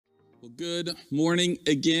Well, good morning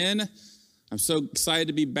again. I'm so excited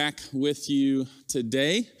to be back with you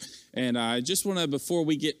today. And I just want to, before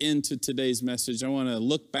we get into today's message, I want to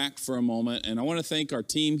look back for a moment. And I want to thank our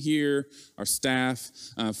team here, our staff,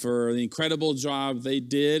 for the incredible job they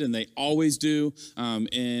did and they always do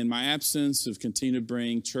in my absence of continuing to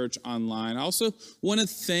bring church online. I also want to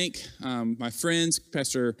thank my friends,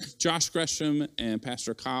 Pastor Josh Gresham and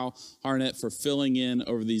Pastor Kyle Harnett, for filling in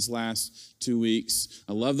over these last 2 weeks.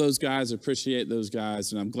 I love those guys, appreciate those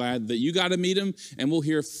guys, and I'm glad that you got to meet them, and we'll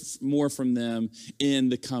hear more from them in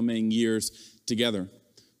the coming years together.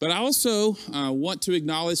 But I also want to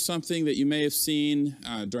acknowledge something that you may have seen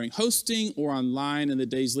during hosting or online in the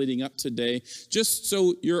days leading up today, just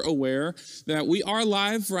so you're aware that we are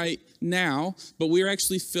live right now, but we're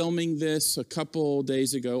actually filming this a couple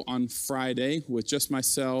days ago on Friday with just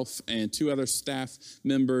myself and 2 other staff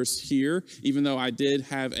members here, even though I did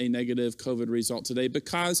have a negative COVID result today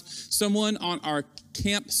because someone on our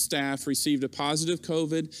camp staff received a positive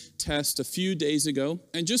COVID test a few days ago.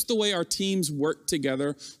 And just the way our teams work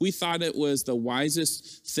together, we thought it was the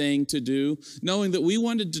wisest thing to do, knowing that we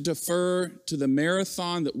wanted to defer to the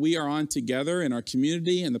marathon that we are on together in our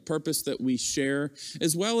community and the purpose that we share,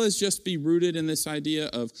 as well as just be rooted in this idea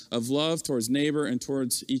of love towards neighbor and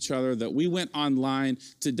towards each other, that we went online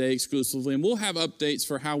today exclusively. And we'll have updates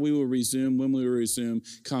for how we will resume, when we will resume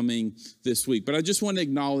coming this week. But I just want to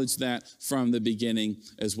acknowledge that from the beginning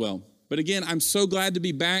as well. But again, I'm so glad to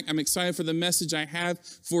be back. I'm excited for the message I have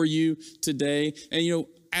for you today. And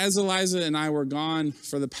as Eliza and I were gone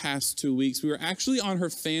for the past 2 weeks, we were actually on her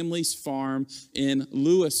family's farm in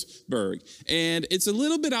Lewisburg. And it's a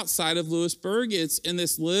little bit outside of Lewisburg. It's in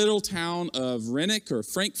this little town of Rennick or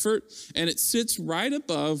Frankfort, and it sits right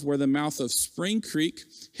above where the mouth of Spring Creek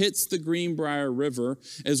hits the Greenbrier River,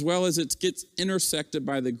 as well as it gets intersected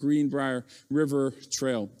by the Greenbrier River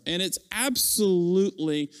Trail. And it's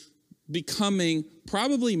absolutely becoming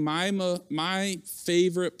probably my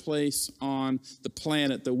favorite place on the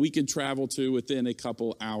planet that we could travel to within a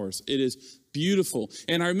couple hours. It is beautiful.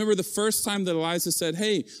 And I remember the first time that Eliza said,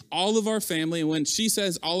 hey, all of our family, and when she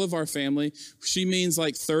says all of our family, she means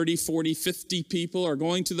like 30, 40, 50 people are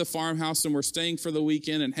going to the farmhouse and we're staying for the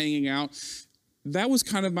weekend and hanging out. That was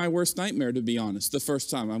kind of my worst nightmare, to be honest, the first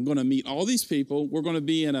time. I'm going to meet all these people. We're going to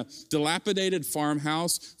be in a dilapidated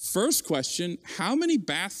farmhouse. First question, how many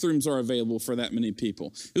bathrooms are available for that many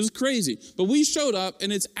people? It was crazy. But we showed up,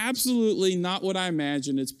 and it's absolutely not what I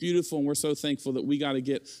imagined. It's beautiful, and we're so thankful that we got to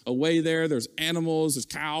get away there. There's animals, there's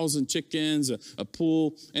cows and chickens, a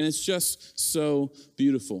pool, and it's just so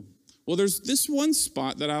beautiful. Well, there's this one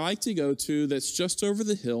spot that I like to go to that's just over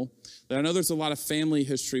the hill that I know there's a lot of family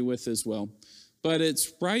history with as well. But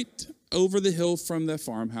it's right over the hill from the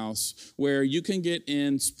farmhouse where you can get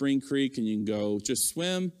in Spring Creek and you can go just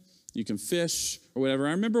swim, you can fish or whatever.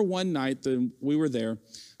 I remember one night that we were there,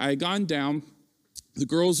 I had gone down, the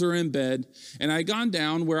girls are in bed, and I had gone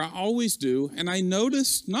down where I always do, and I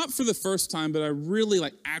noticed, not for the first time, but I really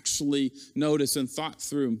actually noticed and thought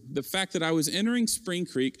through the fact that I was entering Spring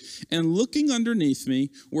Creek, and looking underneath me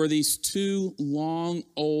were these 2 long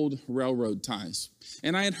old railroad ties.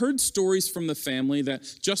 And I had heard stories from the family that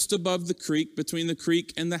just above the creek, between the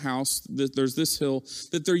creek and the house, there's this hill,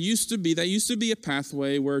 that used to be a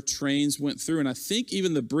pathway where trains went through. And I think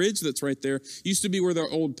even the bridge that's right there used to be where their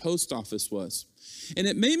old post office was. And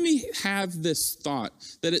it made me have this thought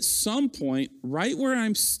that at some point, right where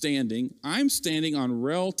I'm standing on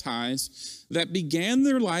rail ties that began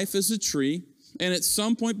their life as a tree, and at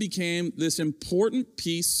some point became this important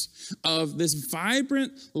piece of this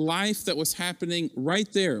vibrant life that was happening right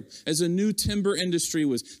there as a new timber industry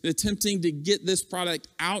was attempting to get this product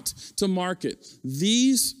out to market.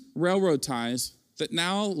 These railroad ties that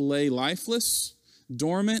now lay lifeless,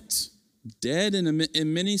 dormant, dead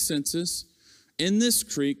in many senses, in this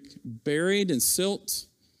creek, buried in silt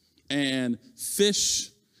and fish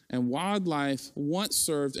and wildlife, once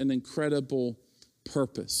served an incredible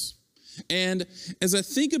purpose. And as I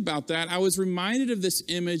think about that, I was reminded of this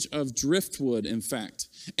image of Driftwood, in fact.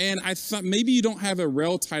 And I thought maybe you don't have a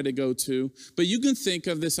rail tie to go to, but you can think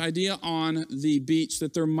of this idea on the beach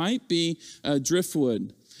that there might be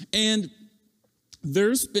driftwood. And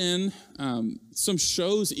there's been some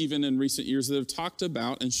shows even in recent years that have talked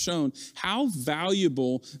about and shown how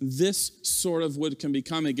valuable this sort of wood can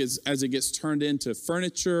become as it gets turned into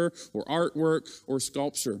furniture or artwork or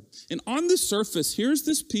sculpture. And on the surface, here's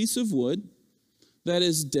this piece of wood that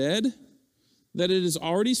is dead, that it has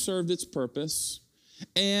already served its purpose,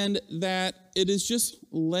 and that it is just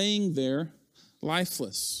laying there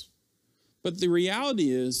lifeless. But the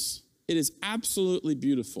reality is, it is absolutely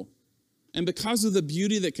beautiful. And because of the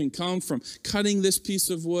beauty that can come from cutting this piece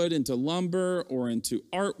of wood into lumber or into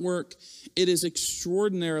artwork, it is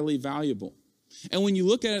extraordinarily valuable. And when you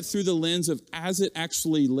look at it through the lens of as it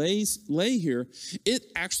actually lay here, it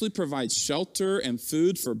actually provides shelter and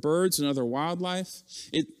food for birds and other wildlife.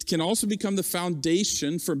 It can also become the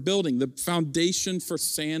foundation for building, the foundation for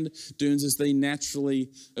sand dunes as they naturally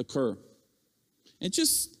occur. And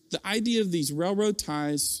just the idea of these railroad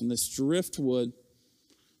ties and this driftwood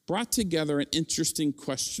brought together an interesting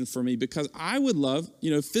question for me, because I would love,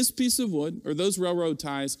 if this piece of wood or those railroad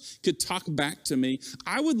ties could talk back to me,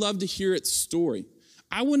 I would love to hear its story.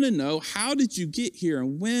 I want to know, how did you get here,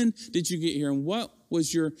 and when did you get here, and what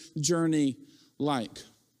was your journey like?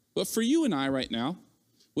 But for you and I right now,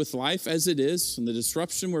 with life as it is and the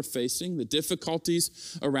disruption we're facing, the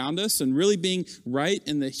difficulties around us, and really being right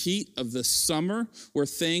in the heat of the summer where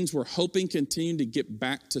things we're hoping continue to get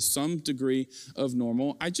back to some degree of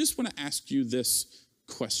normal, I just want to ask you this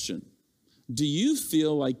question. Do you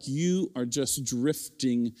feel like you are just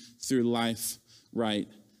drifting through life right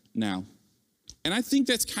now? And I think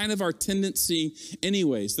that's kind of our tendency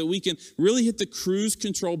anyways, that we can really hit the cruise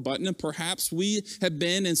control button, and perhaps we have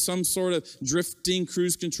been in some sort of drifting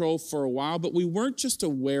cruise control for a while, but we weren't just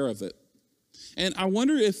aware of it. And I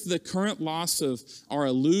wonder if the current loss of our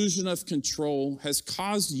illusion of control has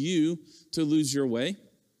caused you to lose your way.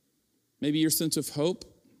 Maybe your sense of hope,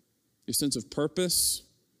 your sense of purpose,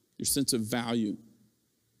 your sense of value.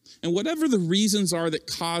 And whatever the reasons are that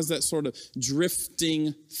cause that sort of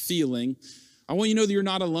drifting feeling, I want you to know that you're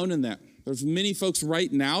not alone in that. There's many folks right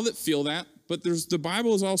now that feel that, but the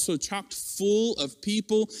Bible is also chock full of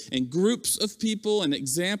people and groups of people and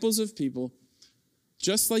examples of people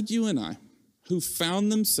just like you and I, who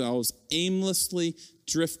found themselves aimlessly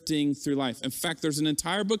drifting through life. In fact, there's an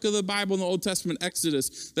entire book of the Bible in the Old Testament,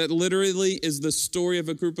 Exodus, that literally is the story of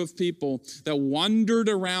a group of people that wandered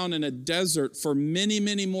around in a desert for many,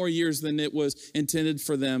 many more years than it was intended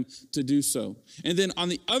for them to do so. And then on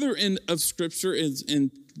the other end of Scripture is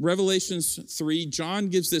in Revelations 3, John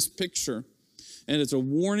gives this picture, and it's a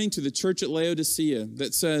warning to the church at Laodicea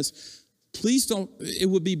that says, please don't, it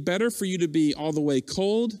would be better for you to be all the way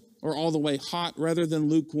cold or all the way hot rather than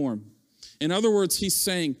lukewarm. In other words, he's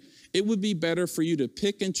saying it would be better for you to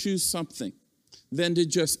pick and choose something than to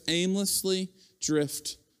just aimlessly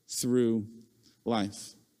drift through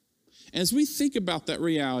life. And as we think about that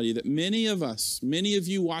reality, that many of us, many of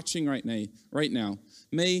you watching right now,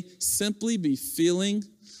 may simply be feeling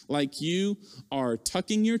like you are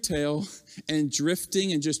tucking your tail and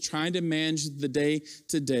drifting and just trying to manage the day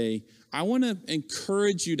to day, I want to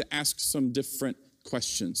encourage you to ask some different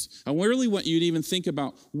questions. I really want you to even think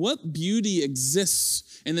about what beauty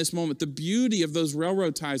exists in this moment, the beauty of those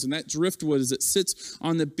railroad ties and that driftwood as it sits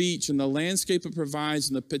on the beach and the landscape it provides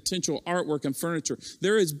and the potential artwork and furniture.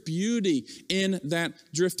 There is beauty in that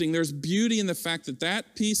drifting. There's beauty in the fact that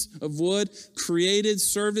that piece of wood created,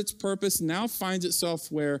 served its purpose, now finds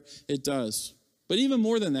itself where it does. But even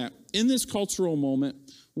more than that, in this cultural moment,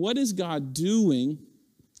 what is God doing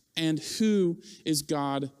and who is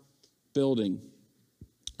God building?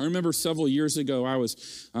 I remember several years ago, I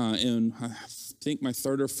was in, I think, my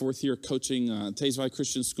third or fourth year coaching Tays Valley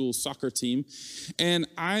Christian School soccer team. And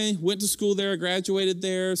I went to school there, graduated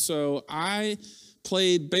there, so I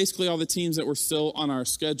played basically all the teams that were still on our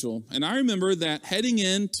schedule. And I remember that heading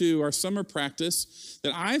into our summer practice,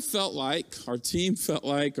 that I felt like, our team felt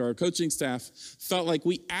like, our coaching staff felt like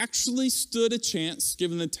we actually stood a chance,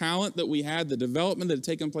 given the talent that we had, the development that had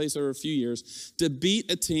taken place over a few years, to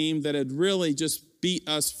beat a team that had really just beat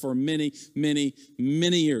us for many, many,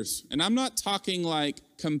 many years. And I'm not talking like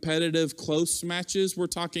competitive close matches. We're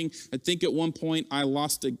talking, I think at one point I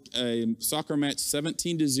lost a soccer match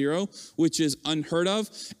 17-0, which is unheard of.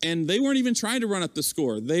 And they weren't even trying to run up the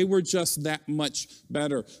score. They were just that much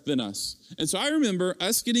better than us. And so I remember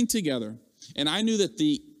us getting together, and I knew that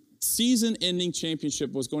the season-ending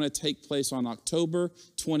championship was going to take place on October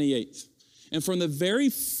 28th. And from the very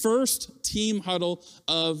first team huddle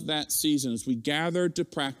of that season, as we gathered to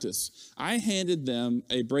practice, I handed them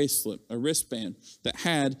a bracelet, a wristband that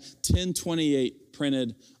had 1028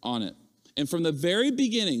 printed on it. And from the very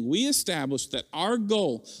beginning, we established that our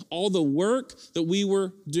goal, all the work that we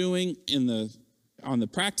were doing on the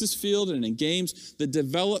practice field and in games, the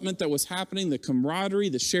development that was happening, the camaraderie,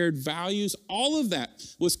 the shared values, all of that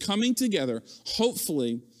was coming together,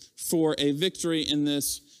 hopefully, for a victory in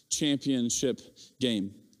this championship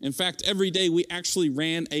game. In fact, every day we actually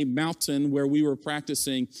ran a mountain where we were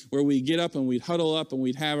practicing, where we'd get up and we'd huddle up and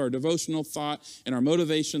we'd have our devotional thought and our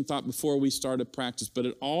motivation thought before we started practice. But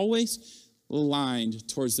it always aligned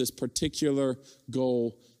towards this particular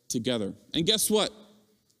goal together. And guess what?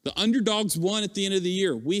 The underdogs won at the end of the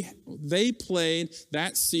year. They played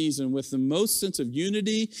that season with the most sense of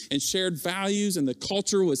unity and shared values, and the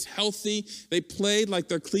culture was healthy. They played like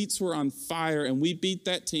their cleats were on fire, and we beat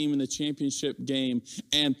that team in the championship game,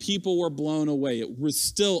 and people were blown away. It was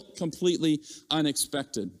still completely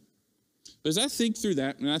unexpected. But as I think through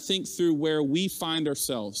that, and I think through where we find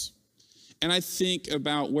ourselves, and I think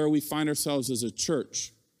about where we find ourselves as a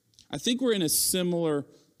church, I think we're in a similar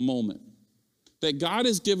moment. That God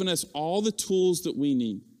has given us all the tools that we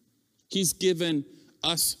need. He's given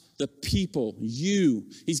us the people, you.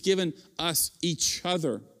 He's given us each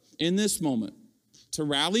other in this moment to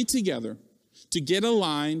rally together, to get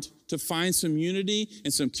aligned, to find some unity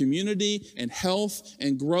and some community and health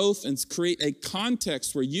and growth and create a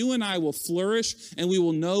context where you and I will flourish and we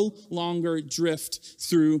will no longer drift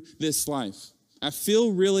through this life. I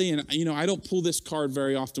feel really, and I don't pull this card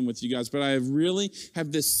very often with you guys, but I really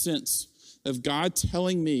have this sense of God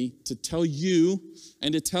telling me to tell you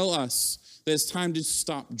and to tell us that it's time to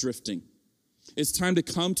stop drifting. It's time to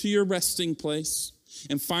come to your resting place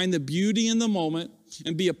and find the beauty in the moment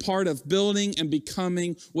and be a part of building and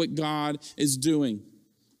becoming what God is doing.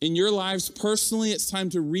 In your lives personally, it's time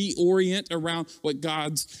to reorient around what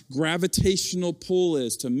God's gravitational pull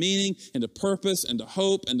is to meaning and to purpose and to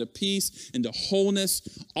hope and to peace and to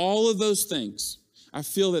wholeness, all of those things. I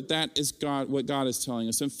feel that is what God is telling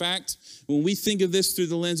us. In fact, when we think of this through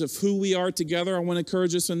the lens of who we are together, I want to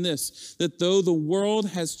encourage us in this, that though the world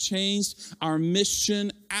has changed, our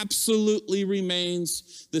mission absolutely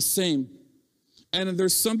remains the same. And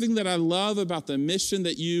there's something that I love about the mission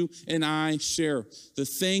that you and I share, the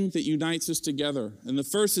thing that unites us together. And the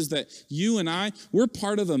first is that you and we're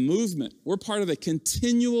part of a movement. We're part of a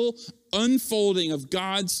continual unfolding of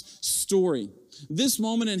God's story. This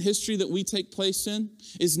moment in history that we take place in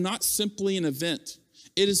is not simply an event.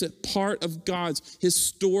 It is a part of God's his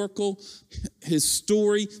story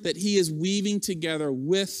that he is weaving together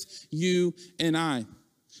with you and I.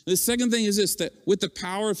 The second thing is this, that with the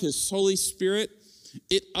power of his Holy Spirit,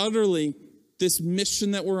 this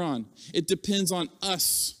mission that we're on, it depends on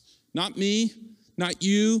us, not me, not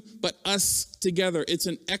you, but us together. It's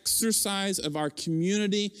an exercise of our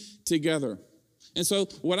community together. And so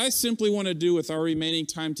what I simply want to do with our remaining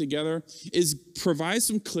time together is provide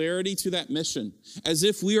some clarity to that mission, as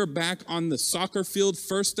if we are back on the soccer field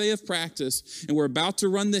first day of practice and we're about to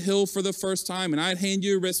run the hill for the first time, and I'd hand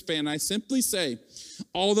you a wristband. I simply say,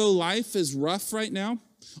 although life is rough right now,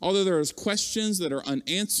 although there is questions that are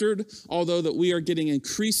unanswered, although that we are getting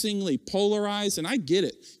increasingly polarized, and I get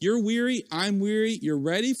it. You're weary, I'm weary, you're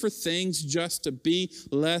ready for things just to be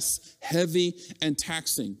less heavy and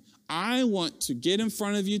taxing. I want to get in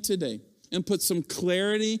front of you today and put some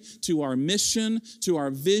clarity to our mission, to our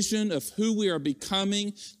vision of who we are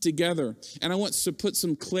becoming together. And I want to put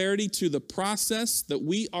some clarity to the process that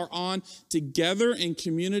we are on together in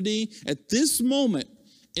community at this moment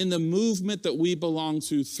in the movement that we belong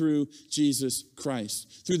to through Jesus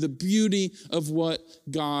Christ, through the beauty of what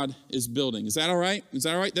God is building. Is that all right? Is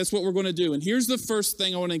that all right? That's what we're going to do. And here's the first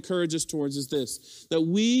thing I want to encourage us towards is this, that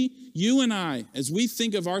you and I, as we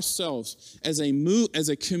think of ourselves as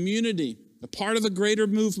a community, a part of a greater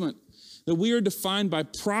movement, that we are defined by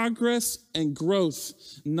progress and growth,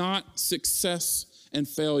 not success and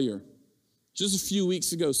failure. Just a few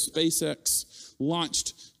weeks ago, SpaceX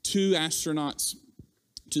launched 2 astronauts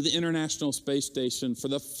to the International Space Station for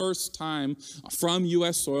the first time from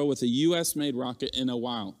U.S. soil with a U.S.-made rocket in a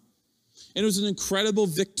while. And it was an incredible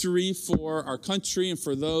victory for our country and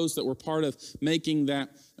for those that were part of making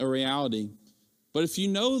that a reality. But if you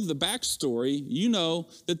know the backstory, you know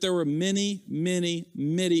that there were many, many,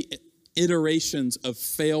 many iterations of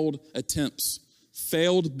failed attempts,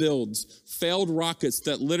 failed builds, failed rockets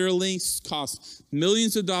that literally cost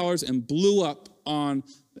millions of dollars and blew up on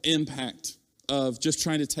impact of just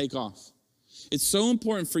trying to take off. It's so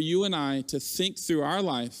important for you and I to think through our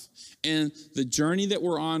life and the journey that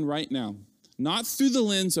we're on right now, not through the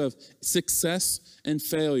lens of success and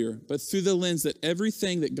failure, but through the lens that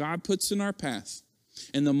everything that God puts in our path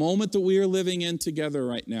and the moment that we are living in together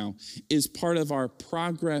right now is part of our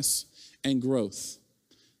progress and growth.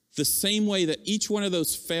 The same way that each one of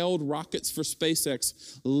those failed rockets for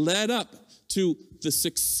SpaceX led up to the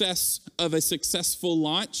success of a successful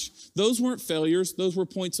launch, those weren't failures, those were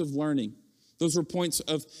points of learning. Those were points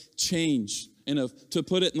of change. And to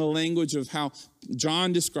put it in the language of how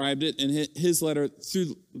John described it in his letter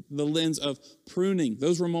through the lens of pruning.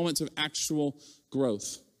 Those were moments of actual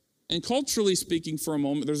growth. And culturally speaking for a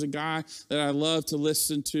moment, there's a guy that I love to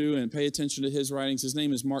listen to and pay attention to his writings. His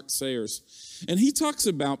name is Mark Sayers. And he talks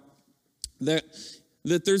about that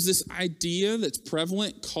that there's this idea that's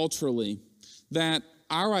prevalent culturally that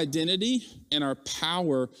our identity and our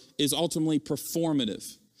power is ultimately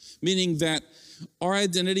performative, meaning that our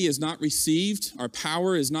identity is not received, our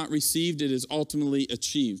power is not received, it is ultimately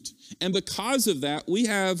achieved. And because of that, we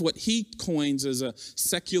have what he coins as a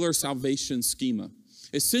secular salvation schema.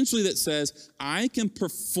 Essentially that says, I can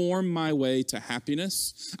perform my way to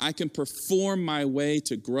happiness. I can perform my way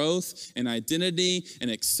to growth and identity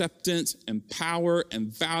and acceptance and power and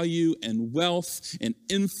value and wealth and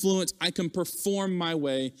influence. I can perform my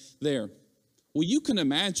way there. Well, you can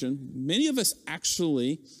imagine many of us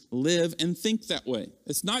actually live and think that way.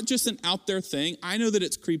 It's not just an out there thing. I know that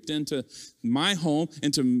it's creeped into my home,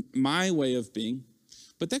 into my way of being,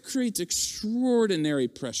 but that creates extraordinary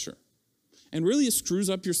pressure. And really it screws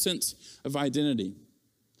up your sense of identity.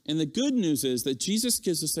 And the good news is that Jesus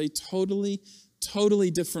gives us a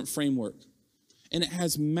totally different framework. And it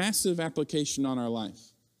has massive application on our life.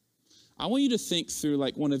 I want you to think through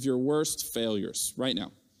like one of your worst failures right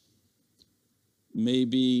now.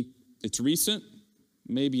 Maybe it's recent,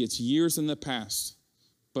 maybe it's years in the past,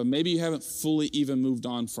 but maybe you haven't fully even moved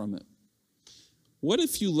on from it. What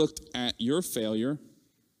if you looked at your failure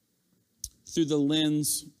through the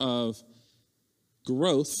lens of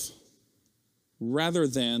growth rather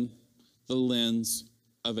than the lens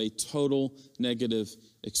of a total negative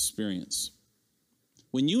experience?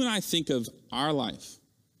 When you and I think of our life,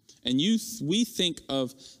 and we think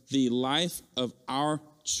of the life of our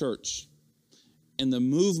church and the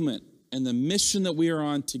movement and the mission that we are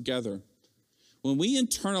on together, when we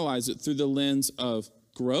internalize it through the lens of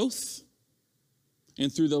growth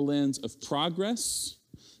and through the lens of progress,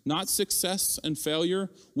 not success and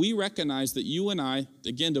failure, we recognize that you and I,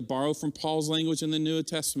 again, to borrow from Paul's language in the New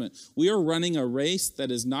Testament, we are running a race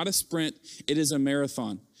that is not a sprint, it is a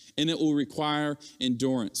marathon, and it will require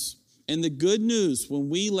endurance. And the good news, when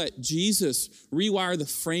we let Jesus rewire the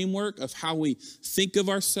framework of how we think of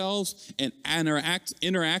ourselves and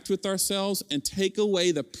interact with ourselves and take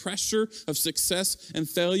away the pressure of success and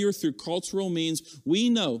failure through cultural means, we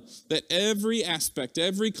know that every aspect,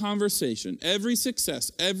 every conversation, every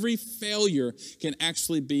success, every failure can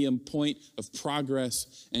actually be a point of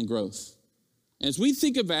progress and growth. As we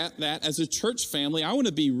think about that as a church family, I want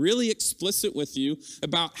to be really explicit with you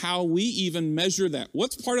about how we even measure that.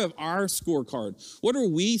 What's part of our scorecard? What are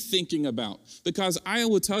we thinking about? Because I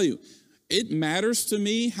will tell you, it matters to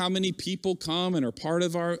me how many people come and are part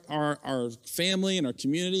of our family and our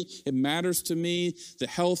community. It matters to me the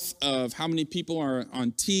health of how many people are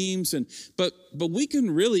on teams. But we can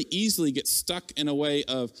really easily get stuck in a way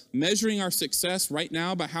of measuring our success right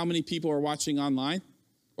now by how many people are watching online,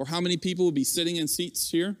 or how many people will be sitting in seats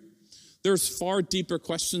here. There's far deeper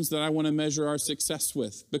questions that I want to measure our success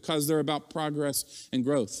with because they're about progress and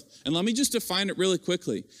growth. And let me just define it really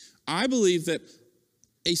quickly. I believe that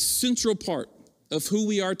a central part of who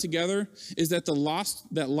we are together is that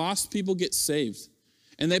lost people get saved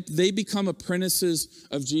and that they become apprentices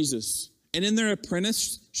of Jesus. And in their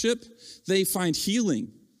apprenticeship, they find healing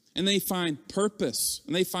and they find purpose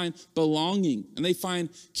and they find belonging and they find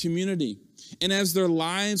community. And as their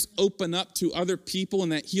lives open up to other people in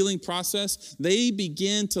that healing process, they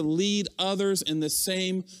begin to lead others in the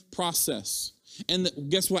same process. And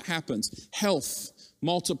guess what happens? Health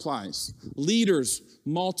multiplies. Leaders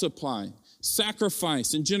multiply.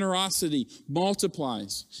 Sacrifice and generosity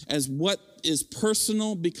multiplies as what is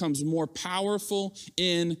personal becomes more powerful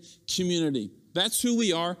in community. That's who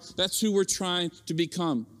we are. That's who we're trying to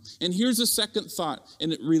become. And here's a second thought,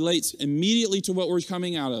 and it relates immediately to what we're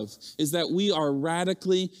coming out of, is that we are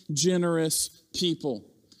radically generous people.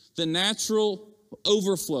 The natural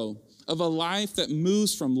overflow of a life that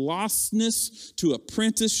moves from lostness to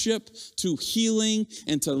apprenticeship to healing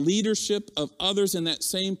and to leadership of others in that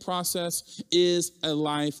same process is a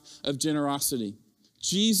life of generosity.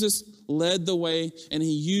 Jesus led the way, and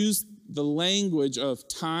he used the language of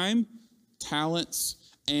time, talents,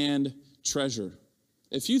 and treasure.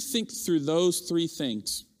 If you think through those three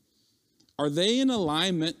things, are they in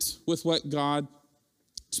alignment with what God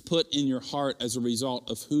has put in your heart as a result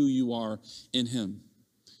of who you are in him?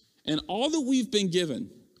 And all that we've been given,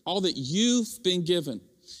 all that you've been given,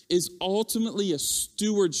 is ultimately a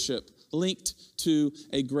stewardship linked to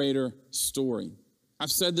a greater story.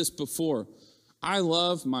 I've said this before. I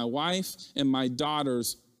love my wife and my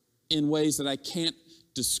daughters in ways that I can't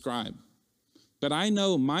describe. But I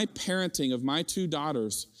know my parenting of my two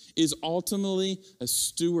daughters is ultimately a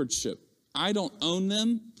stewardship. I don't own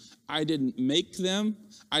them. I didn't make them.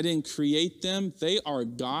 I didn't create them. They are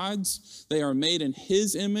God's. They are made in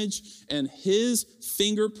His image, and His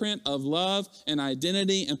fingerprint of love and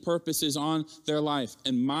identity and purpose is on their life.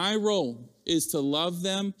 And my role is to love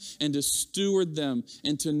them and to steward them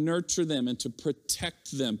and to nurture them and to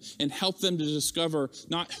protect them and help them to discover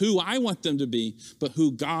not who I want them to be, but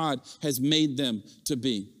who God has made them to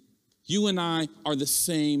be. You and I are the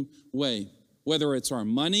same way, whether it's our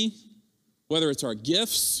money, whether it's our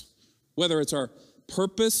gifts, whether it's our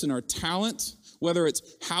purpose and our talent, whether it's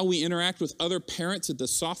how we interact with other parents at the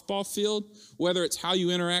softball field, whether it's how you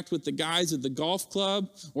interact with the guys at the golf club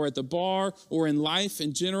or at the bar or in life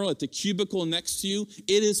in general, at the cubicle next to you,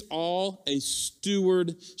 it is all a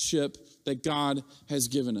stewardship that God has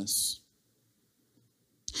given us.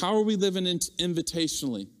 How are we living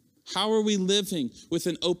invitationally? How are we living with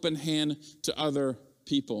an open hand to other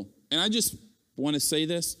people? And I just want to say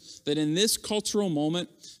this, that in this cultural moment,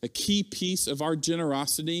 a key piece of our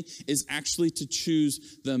generosity is actually to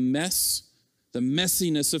choose the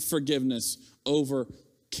messiness of forgiveness over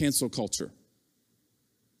cancel culture.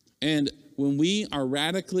 And when we are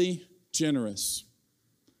radically generous,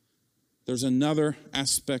 there's another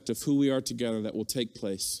aspect of who we are together that will take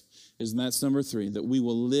place. And that's number 3, that we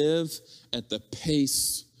will live at the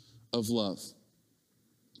pace of love.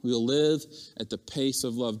 We will live at the pace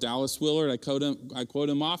of love. Dallas Willard, I quote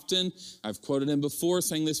him often. I've quoted him before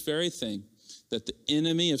saying this very thing, that the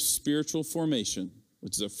enemy of spiritual formation,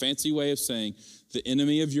 which is a fancy way of saying the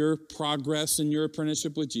enemy of your progress in your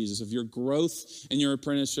apprenticeship with Jesus, of your growth in your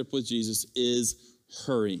apprenticeship with Jesus, is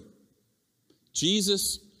hurry.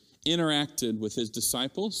 Jesus interacted with his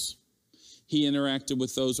disciples. He interacted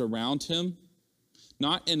with those around him,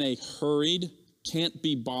 not in a hurried, can't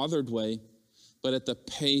be bothered way, but at the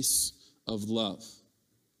pace of love.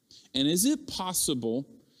 And is it possible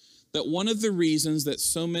that one of the reasons that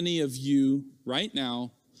so many of you right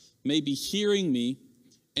now may be hearing me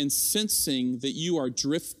and sensing that you are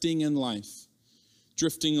drifting in life,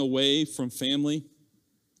 drifting away from family,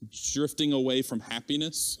 drifting away from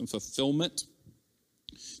happiness and fulfillment,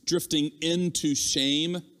 drifting into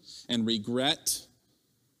shame and regret?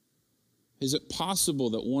 Is it possible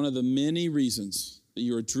that one of the many reasons that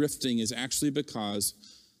you are drifting is actually because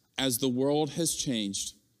as the world has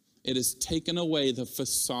changed, it has taken away the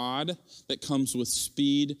facade that comes with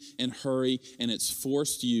speed and hurry, and it's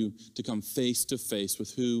forced you to come face to face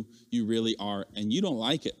with who you really are, and you don't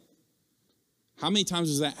like it? How many times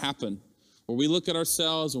does that happen? Where we look at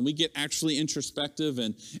ourselves and we get actually introspective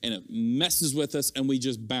and it messes with us and we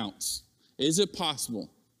just bounce. Is it possible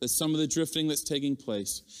that some of the drifting that's taking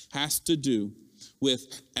place has to do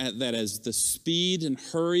with that as the speed and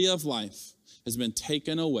hurry of life has been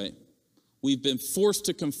taken away, we've been forced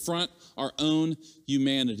to confront our own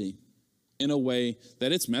humanity in a way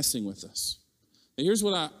that it's messing with us. And here's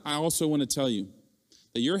what I also want to tell you,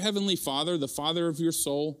 that your heavenly Father, the Father of your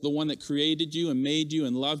soul, the one that created you and made you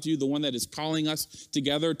and loved you, the one that is calling us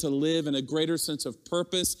together to live in a greater sense of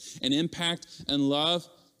purpose and impact and love,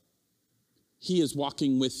 He is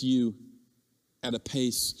walking with you at a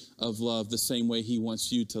pace of love, the same way He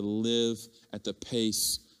wants you to live at the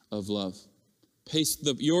pace of love.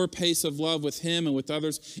 Your pace of love with Him and with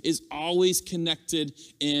others is always connected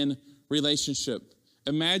in relationship.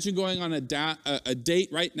 Imagine going on a date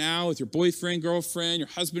right now with your boyfriend, girlfriend, your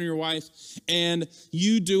husband, or your wife, and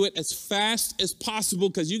you do it as fast as possible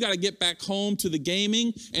because you got to get back home to the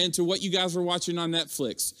gaming and to what you guys were watching on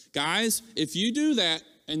Netflix. Guys, if you do that,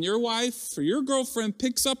 and your wife or your girlfriend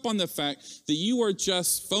picks up on the fact that you are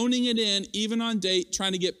just phoning it in, even on date,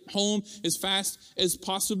 trying to get home as fast as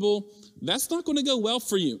possible, that's not going to go well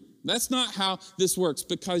for you. That's not how this works,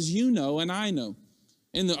 because you know and I know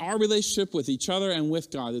in our relationship with each other and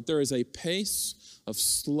with God that there is a pace of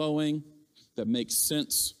slowing that makes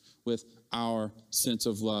sense with our sense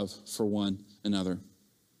of love for one another.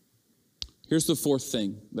 Here's the fourth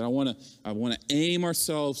thing that I want to aim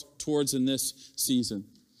ourselves towards in this season,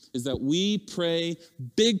 is that we pray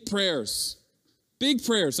big prayers. Big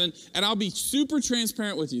prayers. And I'll be super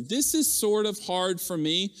transparent with you. This is sort of hard for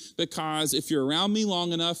me because if you're around me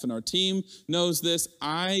long enough, and our team knows this,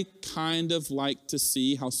 I kind of like to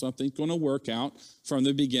see how something's going to work out from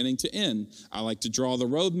the beginning to end. I like to draw the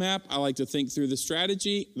roadmap. I like to think through the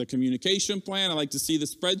strategy, the communication plan. I like to see the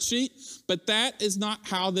spreadsheet. But that is not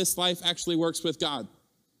how this life actually works with God.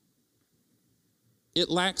 It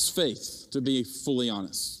lacks faith, to be fully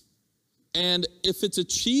honest. And if it's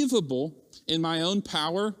achievable in my own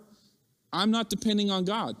power, I'm not depending on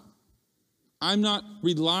God. I'm not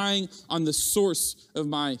relying on the source of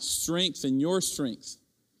my strength and your strength.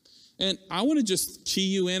 And I want to just key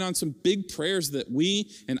you in on some big prayers that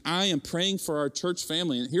I am praying for our church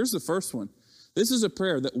family. And here's the first one. This is a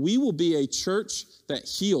prayer that we will be a church that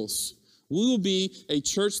heals. We will be a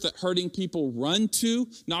church that hurting people run to,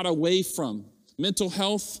 not away from. Mental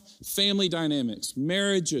health, family dynamics,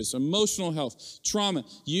 marriages, emotional health, trauma,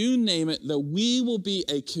 you name it, that we will be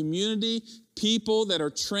a community, people that are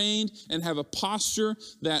trained and have a posture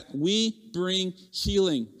that we bring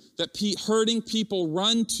healing, that hurting people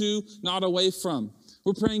run to, not away from.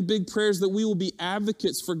 We're praying big prayers that we will be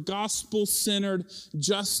advocates for gospel-centered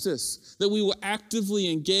justice, that we will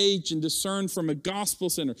actively engage and discern from a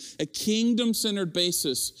gospel-centered, a kingdom-centered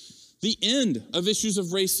basis, the end of issues of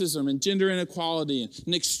racism and gender inequality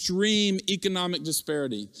and extreme economic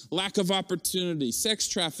disparity, lack of opportunity, sex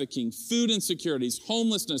trafficking, food insecurities,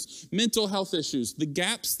 homelessness, mental health issues, the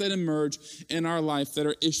gaps that emerge in our life that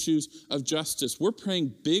are issues of justice. We're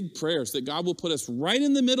praying big prayers that God will put us right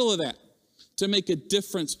in the middle of that to make a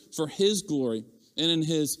difference for His glory and in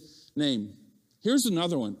His name. Here's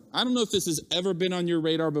another one. I don't know if this has ever been on your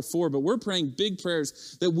radar before, but we're praying big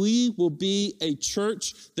prayers that we will be a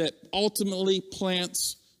church that ultimately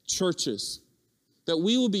plants churches. That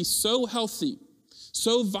we will be so healthy,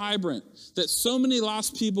 so vibrant, that so many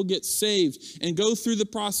lost people get saved and go through the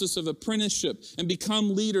process of apprenticeship and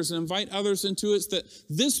become leaders and invite others into it, that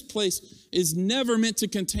this place is never meant to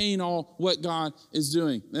contain all what God is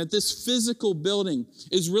doing. That this physical building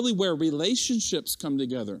is really where relationships come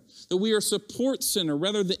together. That we are a support center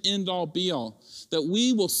rather than end-all be-all. That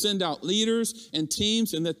we will send out leaders and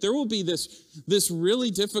teams, and that there will be this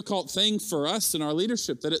really difficult thing for us in our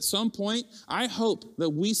leadership, that at some point, I hope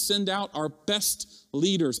that we send out our best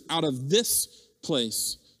leaders out of this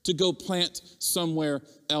place to go plant somewhere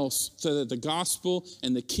else so that the gospel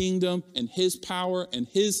and the kingdom and His power and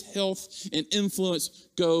His health and influence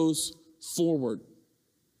goes forward.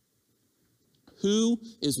 Who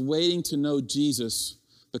is waiting to know Jesus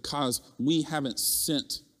because we haven't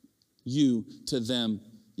sent you to them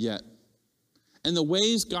yet? And the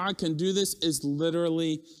ways God can do this is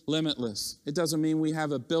literally limitless. It doesn't mean we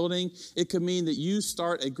have a building. It could mean that you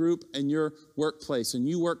start a group in your workplace and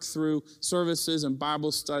you work through services and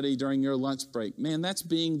Bible study during your lunch break. Man, that's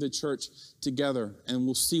being the church together, and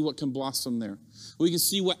we'll see what can blossom there. We can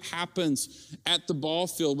see what happens at the ball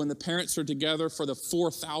field when the parents are together for the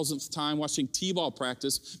 4,000th time watching t-ball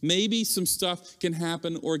practice. Maybe some stuff can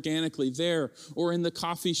happen organically there, or in the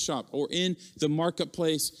coffee shop, or in the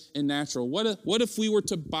marketplace in Natural. What if we were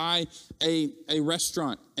to buy a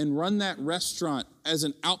restaurant and run that restaurant as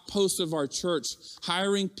an outpost of our church,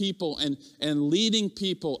 hiring people and leading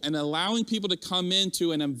people and allowing people to come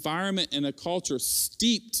into an environment and a culture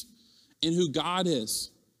steeped in who God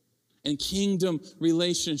is and kingdom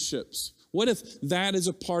relationships? What if that is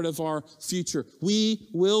a part of our future? We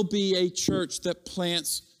will be a church that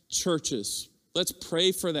plants churches. Let's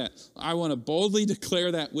pray for that. I want to boldly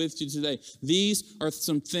declare that with you today. These are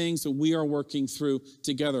some things that we are working through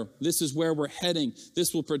together. This is where we're heading.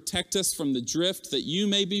 This will protect us from the drift that you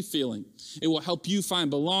may be feeling. It will help you find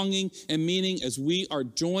belonging and meaning as we are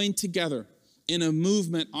joined together in a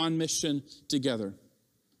movement on mission together.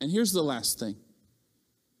 And here's the last thing.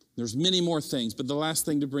 There's many more things, but the last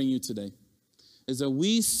thing to bring you today is that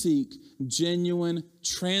we seek genuine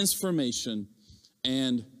transformation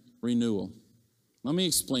and renewal. Let me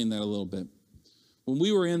explain that a little bit. When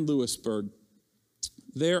we were in Lewisburg,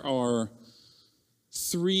 there are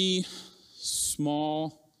 3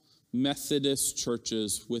 small Methodist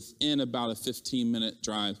churches within about a 15-minute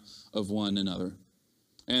drive of one another.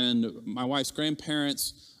 And my wife's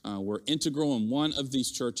grandparents were integral in one of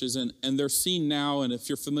these churches, and they're seen now, and if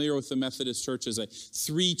you're familiar with the Methodist church, as a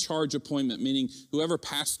 3-charge appointment, meaning whoever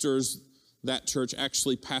pastors that church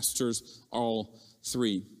actually pastors all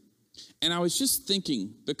 3. And I was just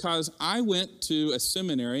thinking, because I went to a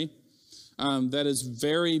seminary that is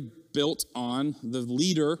very built on the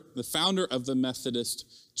leader, the founder of the Methodist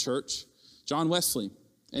church, John Wesley.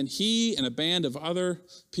 And he and a band of other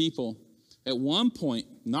people at one point,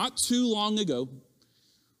 not too long ago,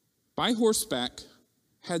 by horseback,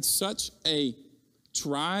 had such a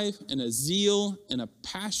drive and a zeal and a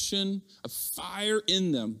passion, a fire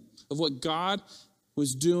in them of what God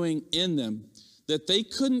was doing in them, that they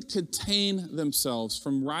couldn't contain themselves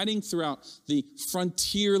from riding throughout the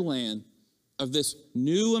frontier land of this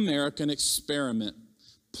new American experiment,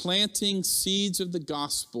 planting seeds of the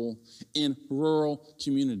gospel in rural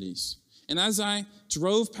communities. And as I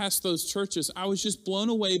drove past those churches, I was just blown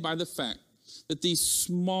away by the fact that these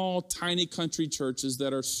small, tiny country churches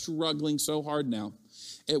that are struggling so hard now,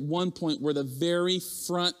 at one point were the very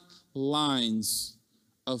front lines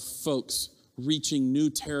of folks reaching new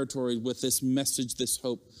territory with this message, this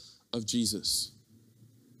hope of Jesus.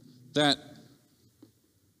 That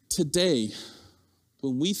today,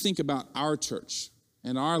 when we think about our church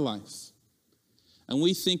and our life, and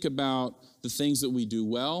we think about the things that we do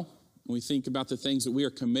well, and we think about the things that we are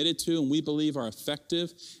committed to and we believe are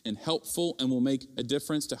effective and helpful and will make a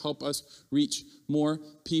difference to help us reach more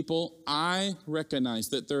people, I recognize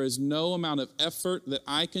that there is no amount of effort that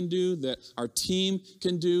I can do, that our team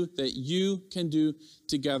can do, that you can do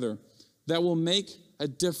together that will make a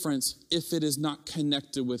difference if it is not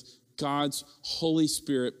connected with God's Holy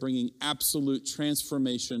Spirit bringing absolute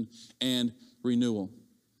transformation and renewal.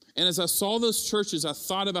 And as I saw those churches, I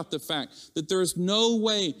thought about the fact that there is no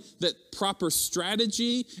way that proper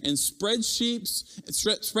strategy and spreadsheets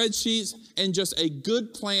and just a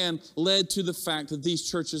good plan led to the fact that these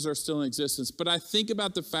churches are still in existence. But I think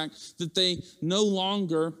about the fact that they no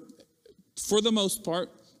longer, for the most part,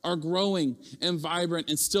 are growing and vibrant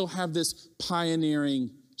and still have this pioneering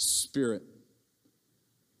spirit.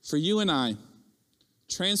 For you and I,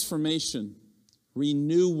 transformation,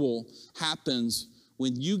 renewal happens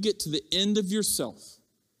when you get to the end of yourself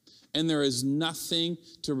and there is nothing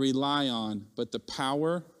to rely on but the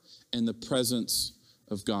power and the presence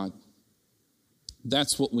of God.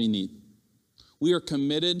 That's what we need. We are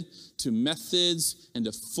committed to methods and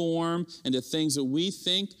to form and to things that we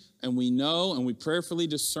think and we know and we prayerfully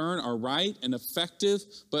discern are right and effective,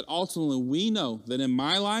 but ultimately we know that in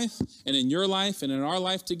my life and in your life and in our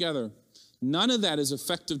life together, none of that is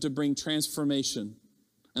effective to bring transformation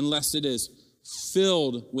unless it is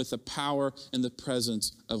filled with the power and the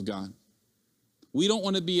presence of God. We don't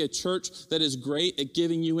want to be a church that is great at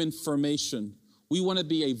giving you information. We want to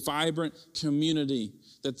be a vibrant community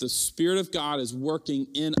that the Spirit of God is working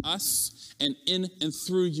in us and in and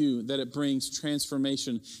through you, that it brings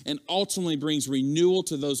transformation and ultimately brings renewal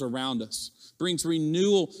to those around us, brings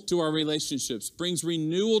renewal to our relationships, brings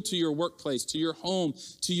renewal to your workplace, to your home,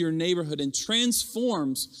 to your neighborhood, and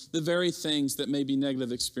transforms the very things that may be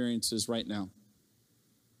negative experiences right now.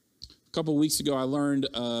 A couple of weeks ago, I learned,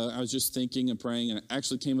 I was just thinking and praying, and I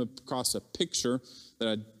actually came across a picture that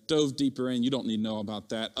I dove deeper in. You don't need to know about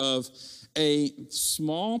that, of a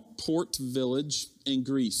small port village in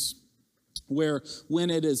Greece where when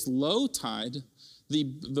it is low tide,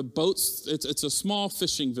 the boats, it's a small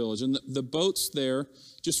fishing village, and the boats there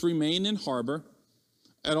just remain in harbor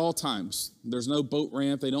at all times. There's no boat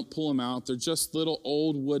ramp. They don't pull them out. They're just little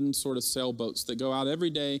old wooden sort of sailboats that go out every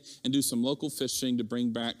day and do some local fishing to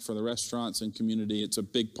bring back for the restaurants and community. It's a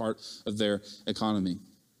big part of their economy.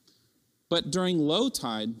 But during low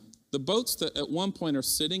tide, the boats that at one point are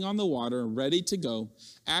sitting on the water ready to go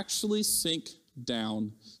actually sink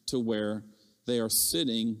down to where they are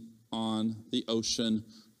sitting on the ocean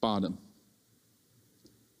bottom.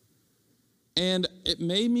 And it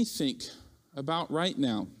made me think about right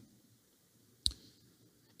now.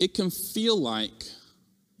 It can feel like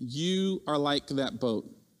you are like that boat,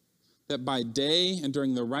 that by day and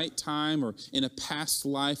during the right time or in a past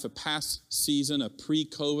life, a past season, a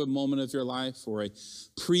pre-COVID moment of your life or a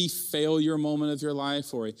pre-failure moment of your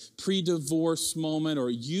life or a pre-divorce moment, or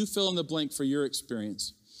you fill in the blank for your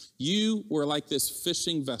experience. You were like this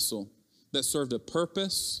fishing vessel that served a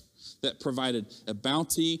purpose, that provided a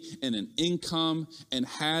bounty and an income and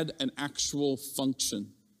had an actual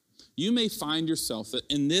function. You may find yourself that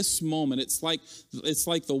in this moment, it's like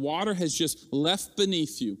the water has just left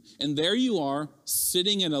beneath you. And there you are,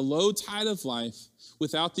 sitting in a low tide of life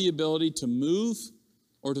without the ability to move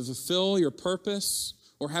or to fulfill your purpose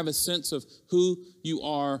or have a sense of who you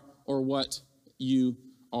are or what you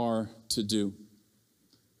are to do.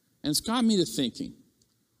 And it's got me to thinking,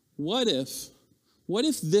 what if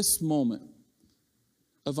this moment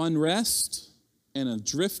of unrest and of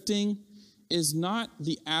drifting is not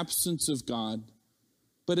the absence of God,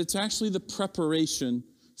 but it's actually the preparation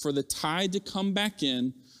for the tide to come back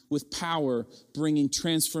in with power, bringing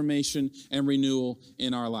transformation and renewal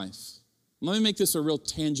in our life. Let me make this a real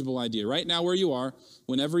tangible idea. Right now where you are,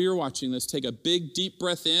 whenever you're watching this, take a big, deep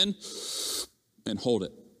breath in and hold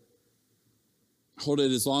it. Hold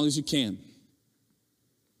it as long as you can.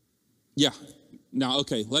 Yeah. Now,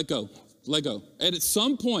 okay, let go. Let go. And at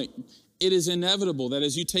some point, it is inevitable that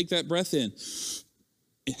as you take that breath in,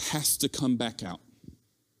 it has to come back out.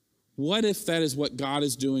 What if that is what God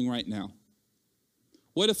is doing right now?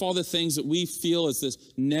 What if all the things that we feel as this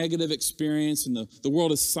negative experience and the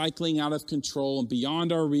world is cycling out of control and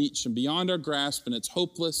beyond our reach and beyond our grasp and it's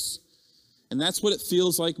hopeless, and that's what it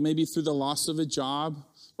feels like maybe through the loss of a job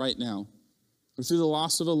right now, or through the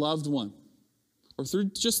loss of a loved one, or through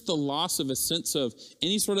just the loss of a sense of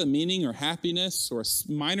any sort of meaning or happiness or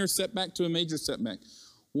a minor setback to a major setback,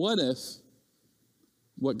 what if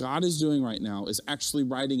what God is doing right now is actually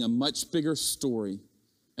writing a much bigger story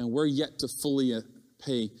and we're yet to fully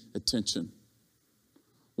pay attention?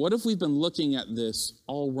 What if we've been looking at this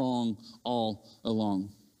all wrong all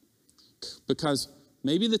along? Because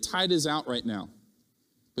maybe the tide is out right now,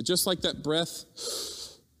 but just like that breath,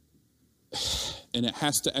 and it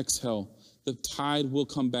has to exhale, the tide will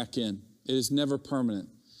come back in. It is never permanent.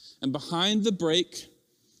 And behind the break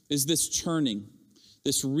is this churning,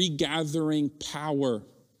 this regathering power,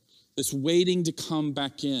 this waiting to come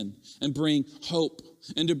back in and bring hope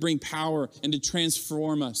and to bring power and to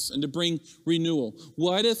transform us and to bring renewal.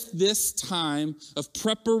 What if this time of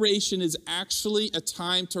preparation is actually a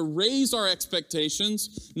time to raise our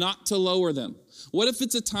expectations, not to lower them? What if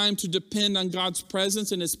it's a time to depend on God's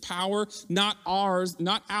presence and his power, not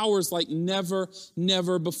ours like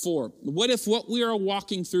never before? What if what we are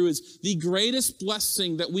walking through is the greatest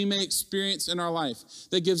blessing that we may experience in our life,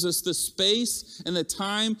 that gives us the space and the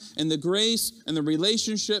time and the grace and the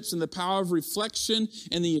relationships and the power of reflection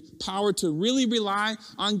and the power to really rely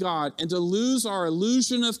on God and to lose our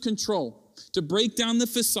illusion of control, to break down the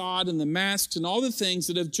facade and the masks and all the things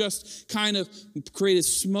that have just kind of created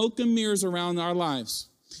smoke and mirrors around our lives,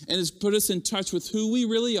 and has put us in touch with who we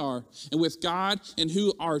really are and with God and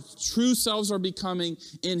who our true selves are becoming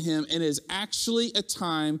in him. And it is actually a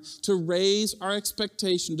time to raise our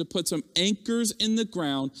expectation, to put some anchors in the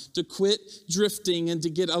ground, to quit drifting and to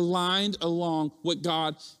get aligned along what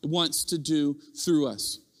God wants to do through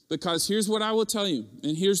us. Because here's what I will tell you,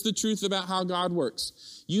 and here's the truth about how God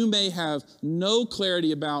works. You may have no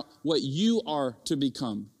clarity about what you are to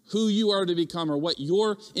become, who you are to become, or what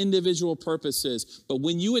your individual purpose is. But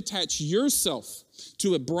when you attach yourself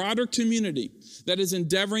to a broader community that is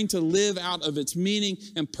endeavoring to live out of its meaning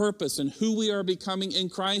and purpose and who we are becoming in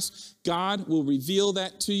Christ, God will reveal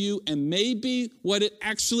that to you. And maybe what it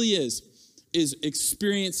actually is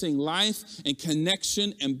experiencing life and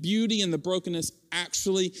connection and beauty in the brokenness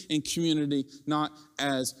actually in community, not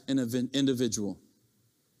as an individual.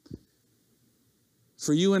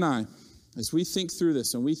 For you and I, as we think through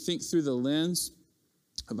this and we think through the lens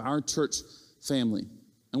of our church family,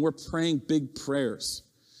 and we're praying big prayers,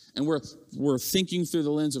 and we're thinking through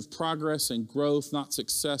the lens of progress and growth, not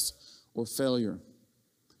success or failure.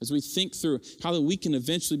 As we think through how that we can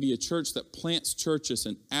eventually be a church that plants churches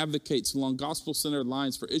and advocates along gospel-centered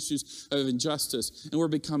lines for issues of injustice, and we're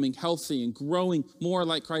becoming healthy and growing more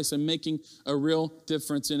like Christ and making a real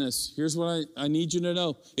difference in us. Here's what I need you to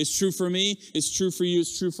know. It's true for me, it's true for you,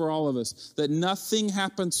 it's true for all of us, that nothing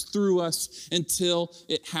happens through us until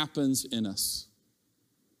it happens in us.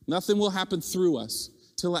 Nothing will happen through us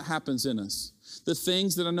till it happens in us. The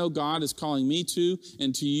things that I know God is calling me to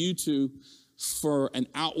and to you to for an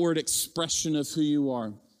outward expression of who you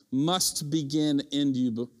are must begin in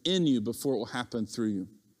you before it will happen through you.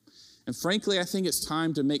 And frankly, I think it's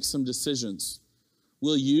time to make some decisions.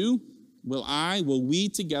 Will we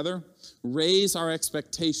together raise our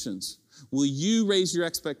expectations? Will you raise your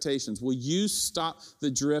expectations? Will you stop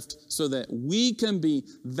the drift so that we can be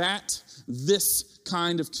this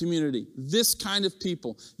kind of community, this kind of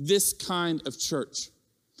people, this kind of church?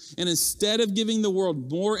 And instead of giving the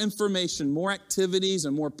world more information, more activities,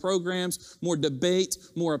 and more programs, more debate,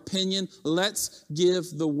 more opinion, let's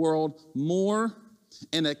give the world more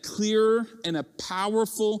and a clearer and a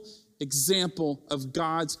powerful example of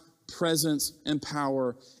God's presence and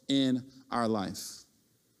power in our life.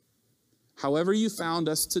 However you found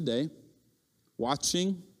us today,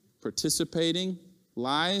 watching, participating,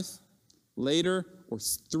 live, later, or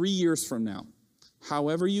 3 years from now,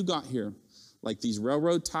 however you got here, like these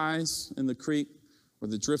railroad ties in the creek or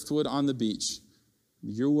the driftwood on the beach,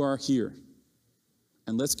 you are here.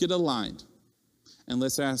 And let's get aligned. And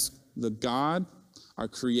let's ask the God, our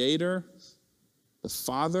Creator, the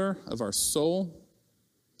Father of our soul,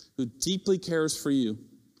 who deeply cares for you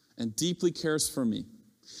and deeply cares for me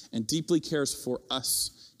and deeply cares for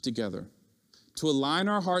us together, to align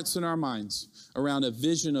our hearts and our minds around a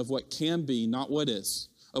vision of what can be, not what is,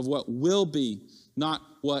 of what will be, not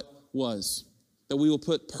what was. That we will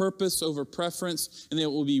put purpose over preference, and that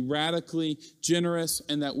it will be radically generous,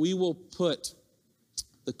 and that we will put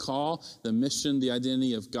the call, the mission, the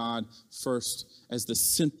identity of God first as the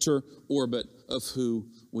center orbit of who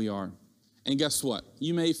we are. And guess what?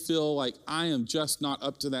 You may feel like I am just not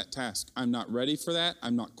up to that task. I'm not ready for that.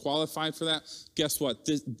 I'm not qualified for that. Guess what?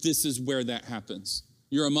 This is where that happens.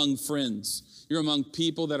 You're among friends. You're among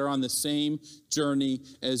people that are on the same journey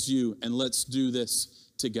as you, and let's do this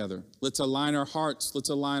together. Let's align our hearts. Let's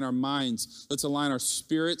align our minds. Let's align our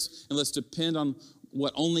spirits, and let's depend on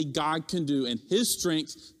what only God can do and his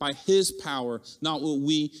strength by his power, not what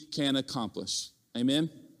we can accomplish. Amen?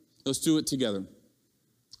 Let's do it together.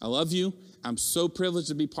 I love you. I'm so privileged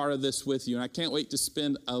to be part of this with you, and I can't wait to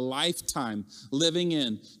spend a lifetime living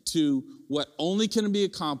into what only can be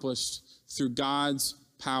accomplished through God's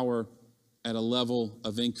power at a level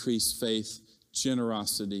of increased faith,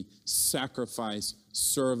 generosity, sacrifice,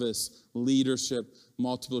 service, leadership,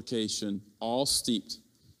 multiplication, all steeped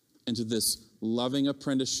into this loving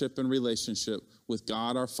apprenticeship and relationship with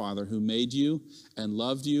God our Father, who made you and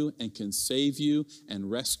loved you and can save you and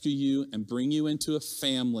rescue you and bring you into a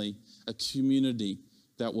family, a community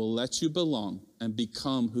that will let you belong and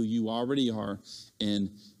become who you already are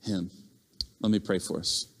in him. Let me pray for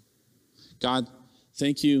us. God,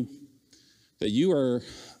 thank you that you are,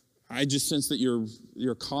 I just sense that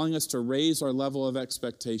you're calling us to raise our level of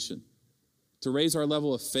expectation, to raise our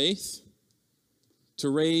level of faith, to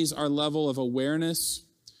raise our level of awareness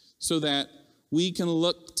so that we can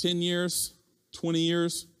look 10 years, 20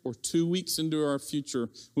 years, or 2 weeks into our future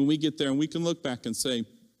when we get there, and we can look back and say,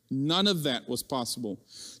 none of that was possible.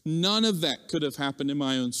 None of that could have happened in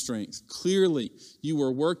my own strength. Clearly, you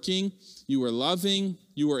were working, you were loving,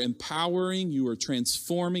 you were empowering, you were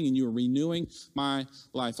transforming, and you were renewing my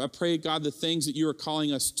life. I pray, God, the things that you are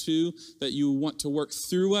calling us to, that you want to work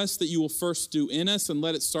through us, that you will first do in us, and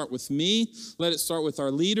let it start with me, let it start with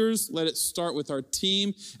our leaders, let it start with our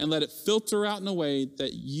team, and let it filter out in a way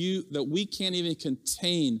that we can't even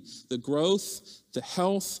contain the growth, the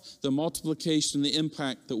health, the multiplication, the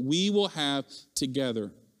impact that we will have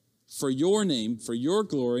together for your name, for your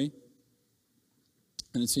glory.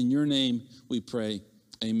 And it's in your name we pray.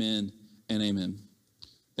 Amen and amen.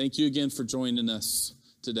 Thank you again for joining us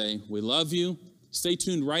today. We love you. Stay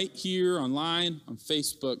tuned right here online on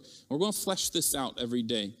Facebook. We're going to flesh this out every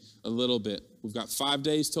day a little bit. We've got 5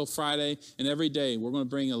 days till Friday, and every day we're going to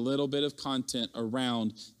bring a little bit of content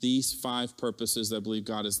around these 5 purposes that I believe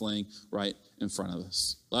God is laying right in front of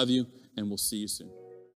us. Love you, and we'll see you soon.